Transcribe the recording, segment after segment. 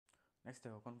Next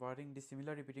দেখো converting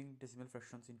dissimilar repeating decimal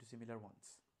fractions into similar once.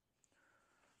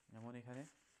 যেমন এখানে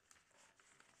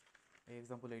এই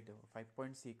এক্সাম্পল 8 দেখো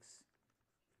 5.6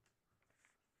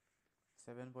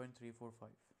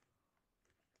 7.345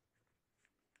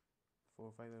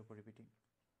 45 এর উপর রিপিটিং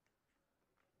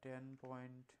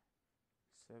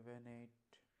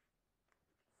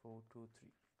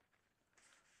 10.78423।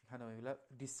 এখানে এগুলো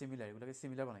ডিসিমিলার, এগুলোকে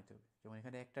সিমিলার বানাইতে হবে। যেমন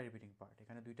এখানে একটা রিপিটিং পার্ট,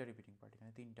 এখানে দুইটা রিপিটিং পার্ট,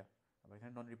 এখানে তিনটা, আবার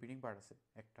এখানে নন রিপিটিং পার্ট আছে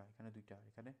একটা, এখানে দুইটা,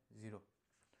 এখানে 0।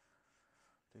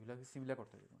 তো এগুলোকে সিমিলার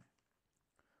করতে হবে তোমায়।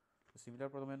 তো সিমিলার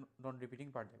প্রথমে নন রিপিটিং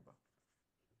পার্ট দেখবা।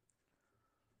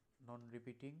 নন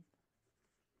রিপিটিং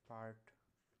পার্ট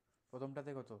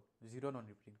প্রথমটাতে কত 0 নন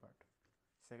রিপিটিং পার্ট,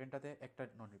 সেকেন্ডটাতে একটা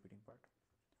নন রিপিটিং পার্ট,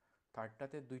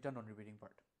 থার্ডটাতে দুইটা নন রিপিটিং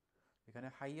পার্ট। এখানে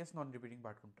হাইয়েস্ট নন রিপিটিং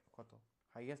পার্ট কোনটা কত?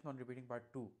 হাইয়েস্ট নন রিপিটিং পার্ট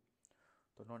 2,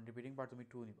 তো নন রিপিটিং পার্ট তুমি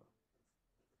 2 নিবা।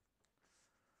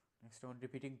 নেক্সট যেমন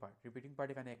রিপিটিং পার্ট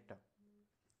এখানে একটা,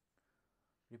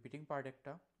 রিপিটিং পার্ট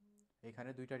একটা, এখানে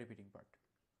দুইটা রিপিটিং পার্ট,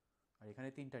 আর এখানে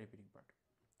তিনটা রিপিটিং পার্ট।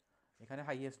 এখানে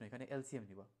হাইয়েস্ট নয়, এখানে এলসিএম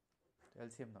নিবা। তো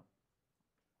এলসিএম নাও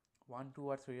 1 2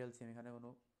 আর 3 এলসিএম, এখানে কোনো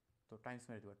তো টাইমস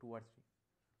মেরে দেবা 2 আর 3,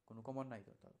 কোনো কমন নাই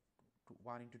তো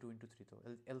 1 ইন্টু 2 ইন্টু 3, তো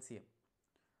এলসিএম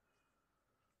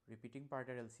রিপিটিং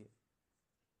পার্টের LCM,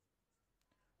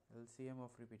 LCM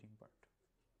of repeating part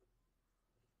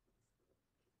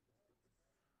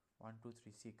 1 2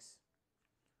 3 6।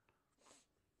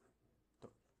 তো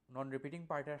নন রিপিটিং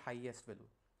পার্টের হাইয়েস্ট ভ্যালু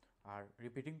আর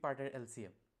রিপিটিং পার্টের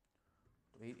এলসিএম,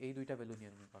 তো এই দুইটা ভ্যালু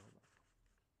নিয়ে তুমি পারবা।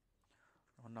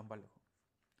 এখন নাম্বার লেখো,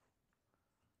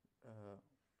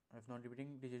 if non repeating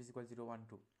digit is equal 0 1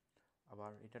 2,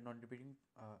 আবার এটা নন রিপিটিং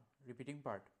রিপিটিং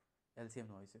পার্ট এলসিএম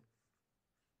নেওয়া হয়েছে,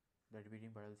 দ্য রিপিটিং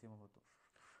পার্ট এলসিএম হতো।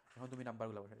 এখন তুমি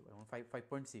নাম্বারগুলো বসাই দেবো। এখন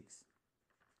 5.6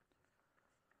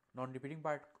 নন রিপিটিং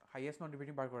পার্ট, হাইয়েস্ট নন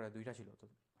রিপিটিং পার্ট করা দুইটা ছিল, তো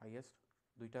হাইয়েস্ট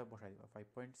দুইটা বসাই দেবা।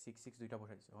 5.66 দুইটা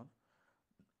বসাই দিচ্ছে এখন।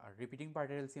 আর রিপিটিং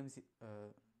পার্টের এলসিএম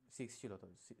 6 ছিল, তো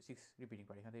 6 রিপিটিং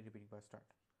পার্ট, এখান থেকে রিপিটিং পার্ট স্টার্ট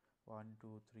 1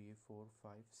 2 3 4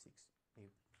 5 6। এই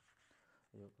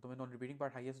প্রথমে নন রিপিটিং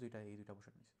পার্ট হাইয়েস্ট দুইটা, এই দুইটা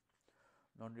বসানো হয়েছে।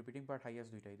 নন রিপিটিং পার্ট হাইয়েস্ট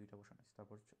দুইটা, এই দুইটা বসানো হয়েছে।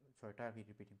 তারপর 6টা আর কি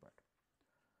রিপিটিং পার্ট,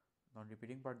 নন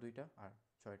রিপিটিং পার্ট দুইটা আর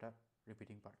 6টা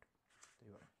রিপিটিং পার্ট। তো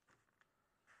এবার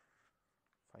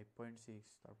 5.6,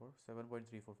 তারপর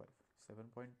 7.345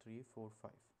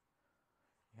 7.345,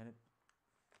 এখানে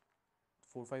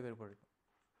 45 এর উপরে,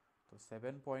 তো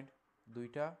 7 পয়েন্ট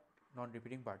দুইটা নন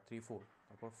রিপিটিং পার্ট 3 4,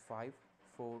 তারপর 5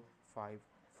 4 5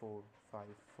 4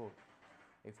 5 4,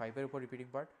 এই 5-এর উপর রিপিটিং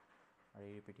পার্ট আর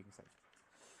এই রিপিটিং সাইড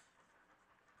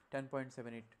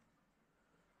 10.78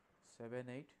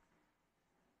 78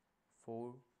 4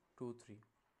 2 3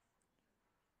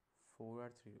 4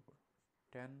 আর 3 উপর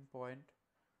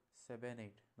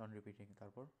 10.78 নন রিপিটিং,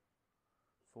 তারপর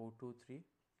 4 2 3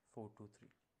 4 2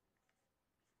 3।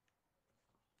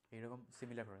 এইরকম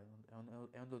সিমিলার করে। এখন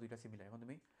এখন তো দুইটা সিমিলার, এখন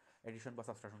তুমি এডিশন বা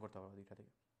সাবস্ট্রাকশন করতে পারো দুইটা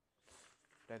থেকে,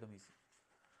 এটাই তো ইজি।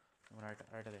 যেমন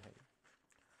আরেকটা দেখাই,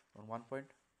 যেমন 1 পয়েন্ট,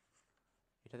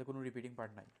 এটাতে কোনো রিপিটিং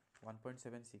পার্ট নাই,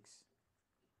 1.76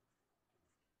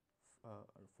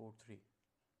 4 3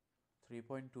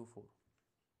 3.24,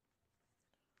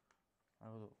 আর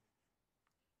হলো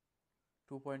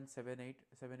 2.78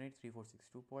 78 346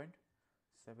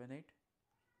 2.78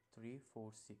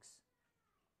 346,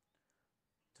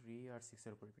 3 আর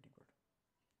 6-এর উপর রিপিটিং পার্ট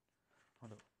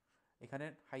হলো। এখানে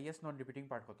হাইয়েস্ট নন রিপিটিং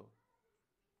পার্ট কত?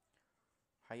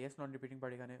 হাইয়েস্ট নন রিপিটিং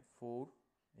পার্ট এখানে 4,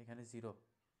 এখানে 0,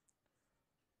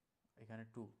 এখানে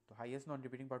 2, তো হাইয়েস্ট নন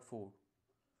রিপিটিং পার্ট 4,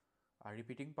 আর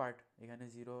রিপিটিং পার্ট এখানে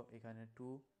 0, এখানে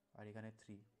 2 আর এখানে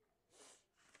 3।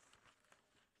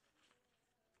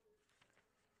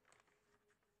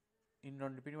 in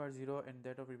non repeating part 0 and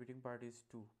that of repeating part is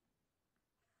 2.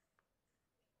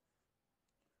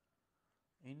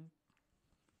 in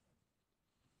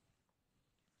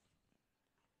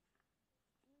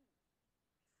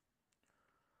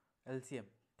LCM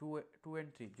 2 and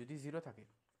 3 যদি 0 থাকে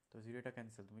তো 0 এটা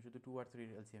ক্যান্সেল, তুমি শুধু 2 আর 3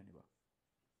 LCM নিবা।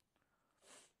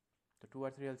 তো 2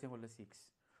 আর 3 LCM হলে 6,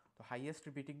 তো হাইয়েস্ট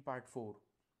রিপিটিং পার্ট 4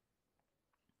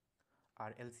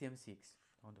 আর LCM 6,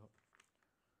 তখন দেখো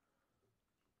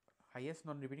হাইয়েস্ট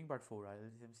নন রিপিটিং পার্ট 4 আর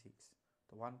LCM 6,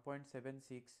 তো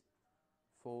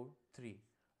 1.7643,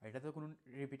 আর এটাতে কোনো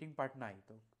রিপিটিং পার্ট নাই,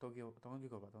 তো তো কি তখন কী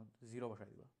করবা? তখন 0 বসাই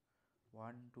দিবা।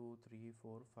 1 2 3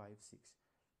 4 5 6,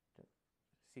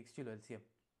 6 ছিল এলসিএম,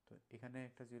 তো এখানে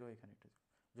একটা 0, এখানে একটা 0,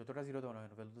 যতটা 0 দেওয়া না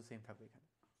কেন ভ্যালু তো সেম থাকবে এখানে।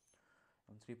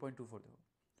 3.24 দেখো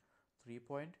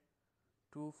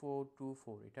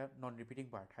 3.2424, এটা নন রিপিটিং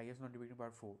পার্ট, হাইয়েস্ট নন রিপিটিং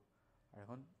পার্ট 4, আর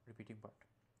এখন রিপিটিং পার্ট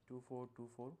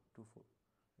 242424,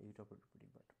 এই দুটো রিপিটিং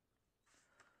পার্ট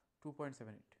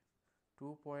 2.78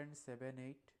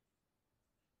 2.78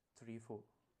 3 4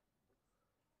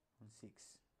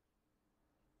 6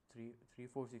 3 3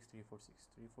 4 6 3 4 6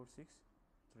 3 4 6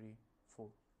 3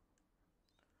 4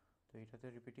 তো এইটাতে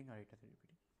রিপিটিং আর এইটাতে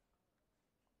রিপিটিং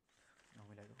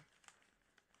মিলাই দেবো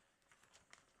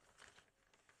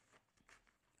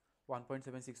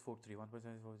 1.7643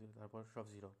 1.7643 তারপর সব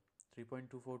 0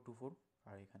 3.2424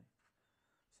 আর এখানে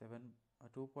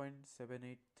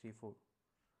 2.7834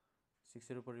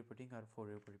 6 এর উপর রিপিটিং আর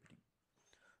 4 এর উপর রিপিটিং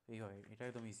এই হয় এটা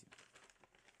একদম ইজি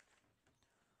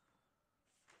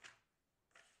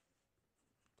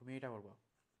তুমি এটা করবা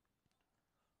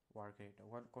ওয়ার্কের এটা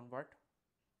কনভার্ট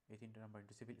এই তিনটা number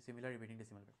into similar repeating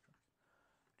decimal factor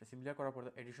এটা সিমিলার করার পর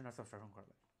এডিশন আর সাবট্রাকশন করা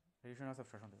লাগে এডিশন আর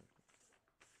সাবট্রাকশন দেবে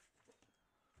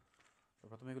তো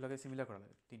প্রথমে এগুলোকে সিমিলার করা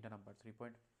লাগে তিনটা নাম্বার 3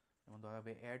 পয়েন্ট যেমন ধরা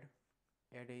হবে অ্যাড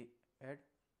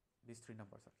দিস 3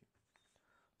 নাম্বারস আর কি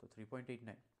তো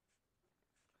 3.89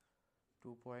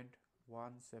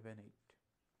 2.178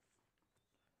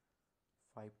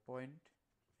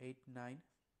 5.89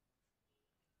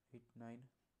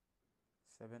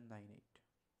 798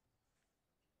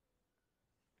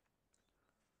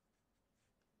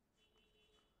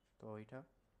 তো এটা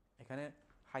এখানে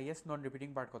হাইয়েস্ট নন রিপিটিং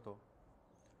পার্ট কত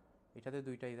এটাতে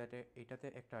দুইটা এটাতে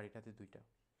একটা আর এটাতে দুইটা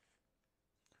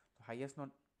তো হাইয়েস্ট নন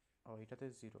এটাতে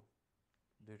 0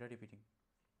 দুইটা রিপিটিং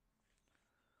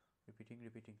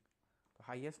তো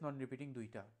হাইয়েস্ট নন রিপিটিং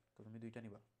দুইটা তো তুমি দুইটা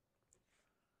নিবা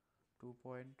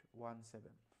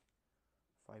 2.17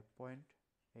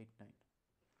 5.89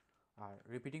 আর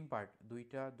রিপিটিং পার্ট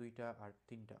দুইটা আর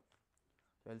তিনটা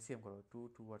তো এলসিএম করো 2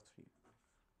 2 আর 3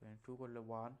 2 করলে 1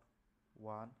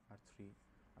 1 আর 3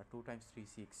 আর 2 টাইমস 3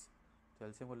 6 তো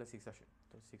এলসিএম করলে 6 আসে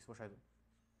তো 6 বসাই দাও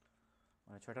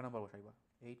মানে 6টা নাম্বার বসাইবা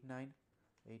 8 9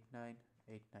 8 9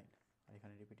 8 9 আর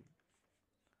এখানে রিপিটিং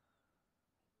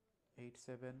 8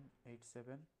 7 8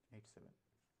 7 8 7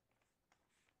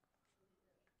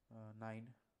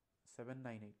 9 7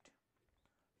 9 8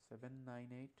 7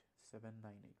 9 8 7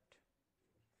 9 8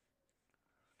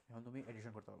 এখন তুমি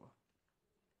এডিশন করতে পারবা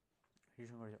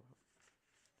এডিশন করে যাবো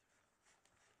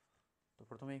তো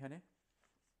প্রথমে এখানে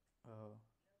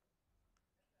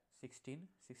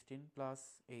 16 প্লাস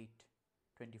 8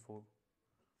 24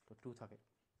 তো 2 থাকে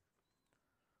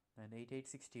দেন 8 8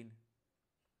 16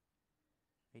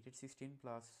 8 8 16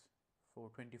 প্লাস 4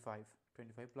 25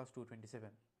 25 প্লাস 2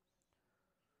 27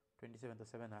 27 তো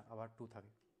 7 আবার 2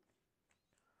 থাকে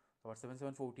আবার 7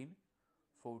 7 14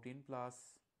 14 প্লাস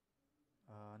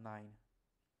 9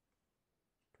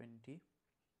 20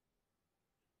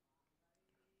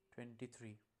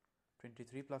 23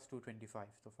 23 প্লাস 2 25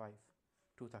 তো 5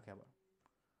 2 থাকে আবার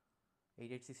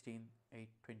 8 8 16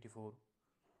 8 24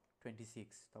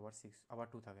 26 তো আবার 6 আবার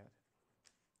 2 থাকে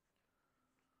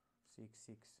 6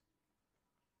 6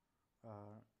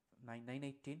 9 9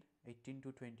 18 18 to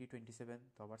 20 27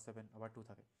 তো আবার 7 আবার 2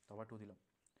 থাকে তো আবার 2 দিলাম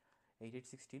 8 8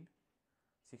 16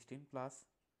 16 প্লাস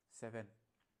 7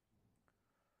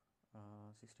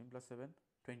 16 প্লাস 7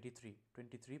 23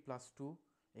 23 প্লাস 2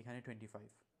 এখানে 25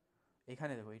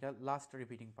 এখানে দেখো এটা লাস্ট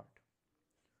রিপিটিং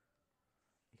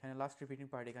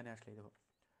পার্ট এখানে আসলেই দেখো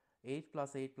 8 প্লাস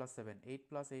 8 প্লাস 7 8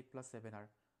 প্লাস 8 প্লাস 7 আর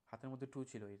হাতের মধ্যে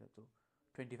 2 ছিল এটা তো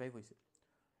 25 হয়েছে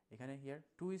এখানে here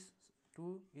 2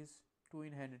 is 2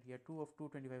 in hand here 2 of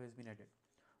 225 has been added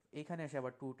এখানে এসে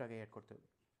আবার 2টাকে অ্যাড করতে হবে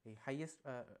এই হাইয়েস্ট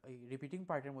এই রিপিটিং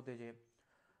পার্টের মধ্যে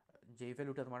যে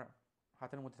ভ্যালুটা তোমার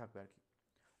হাতের মধ্যে থাকবে আর কি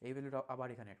এই ভ্যালুটা আবার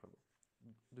এখানে অ্যাড করবো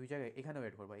দুই জায়গায় এখানেও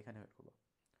অ্যাড করবো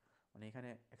মানে এখানে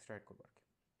এক্সট্রা অ্যাড করবো আর কি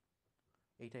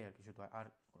এইটাই আর কি শুধু আর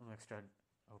কোনো এক্সট্রা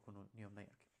কোনো নিয়ম নাই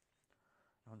আর কি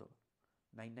এখন তো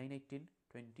 9 9 18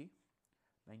 20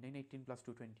 9 9 18 প্লাস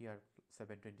 2 20 আর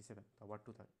 7 27 তো আবার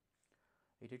 2 থাকে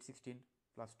 8 8 16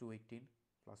 প্লাস 2 18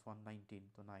 প্লাস 1 19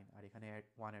 তো 9 আর এখানে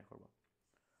 1 অ্যাড করবো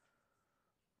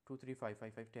 2 3 5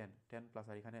 5 5 10 10 প্লাস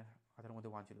আর এখানে হাতের মধ্যে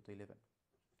 1 ছিল তো 11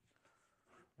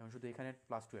 এখন শুধু এখানে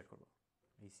প্লাস 2 অ্যাড করবো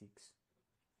এই 6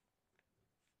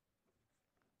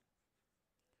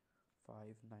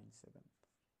 5 9 7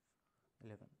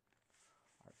 11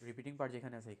 আর রিপিটিং পার্ট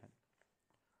যেখানে আছে এখানে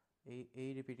এই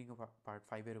রিপিটিং পার্ট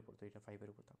 5 এর উপর তো এটা 5 এর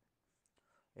উপর থাকবে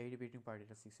এই রিপিটিং পার্ট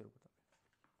এটা 6 এর উপর থাকবে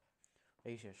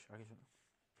এই শেষ আর কিছু না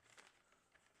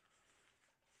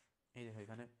এই দেখো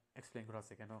এখানে এক্সপ্লেন করা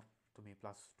আছে কেন তুমি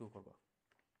প্লাস 2 করবা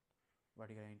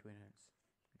ভার্টিক্যাল ইনটু এনহ্যান্স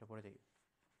এটা পরে দেখি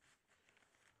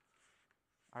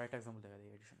আর একটা এক্সাম্পল দেখা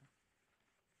দিই এডিশনে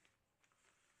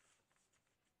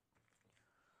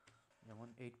যেমন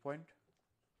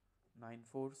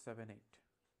 8.9478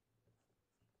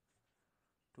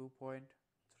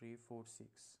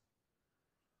 2.346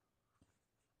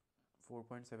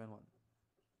 4.71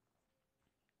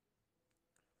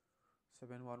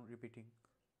 71 repeating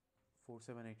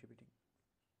 478 রিপিটিং।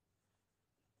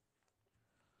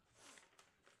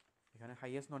 এখানে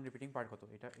হাইয়েস্ট নন রিপিটিং পার্ট কত?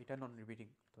 এটা নন রিপিটিং,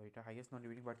 তো এটা হাইয়েস্ট নন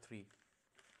রিপিটিং পার্ট 3,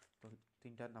 তো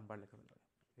 3টা নাম্বার লেখা ফেলতে হবে।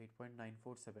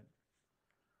 8.947,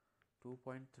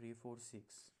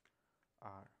 2.346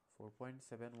 আর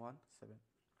 4.717।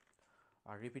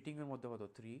 আর রিপিটিংয়ের মধ্যে কত?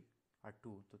 3 আর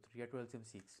 2, তো 3 আর 2 এলসিএম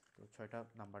 6, তো 6টা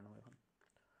নাম্বার নাও এখন।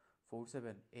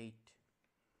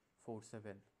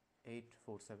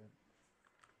 47847,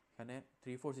 এখানে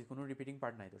 346 কোনো রিপিটিং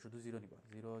পার্ট নাই, তো শুধু 0 নিবা,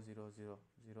 0 0 0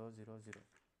 0 0 0,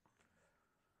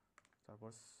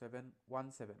 তারপর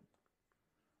 717,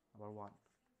 আবার 1,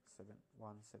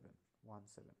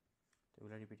 71717, তো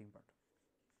এগুলো রিপিটিং পার্ট।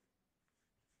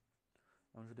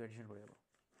 এখন শুধু এডিশন করে যাবো।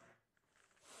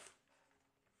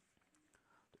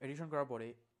 এডিশন করার পরে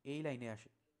এই লাইনে আসে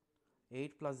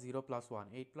 8 + 0 + 1,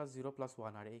 8 + 0 +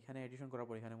 1, আর এখানে এডিশন করার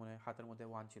পর এখানে মনে হয় হাতের মধ্যে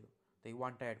 1 ছিল, তো এই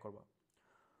 1টা অ্যাড করবা।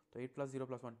 তো 8 + 0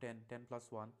 + 1 10, 10 +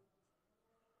 1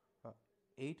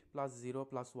 8 + 0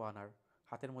 + 1, আর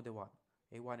হাতের মধ্যে 1,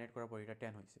 এই 1 অ্যাড করার পর এটা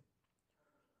 10 হয়েছে।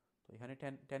 তো এখানে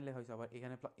 10 লেখা হয়েছে, আবার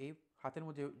এখানে এই হাতের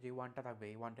মধ্যে যে 1টা থাকবে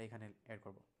এই 1টা এখানে অ্যাড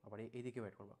করবো, আবার এইদিকেও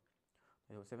অ্যাড করবা।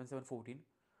 7 7 14,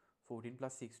 14 +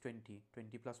 6 20,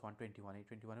 20 + 1 21, এই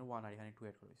 21-এর 1 আর এখানে 2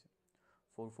 অ্যাড করা হয়েছে।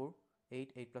 4 4 8,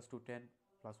 8 + 2 10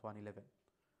 + 1 11,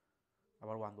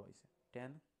 আবার 1 দেওয়া হয়েছে।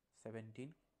 10 17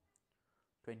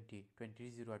 20, 20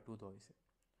 0 আর 2 দেওয়া হয়েছে।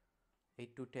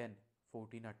 8 to 10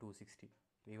 14 আর 2 16,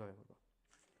 তো এইভাবে করবো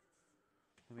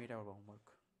তুমি। এটা করবো হোমওয়ার্ক,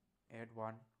 অ্যাড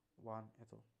 1 1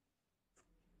 এত,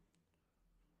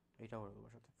 এইটা করে দেবো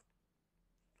সাথে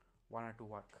 1 আর 2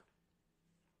 ওয়ার্ক।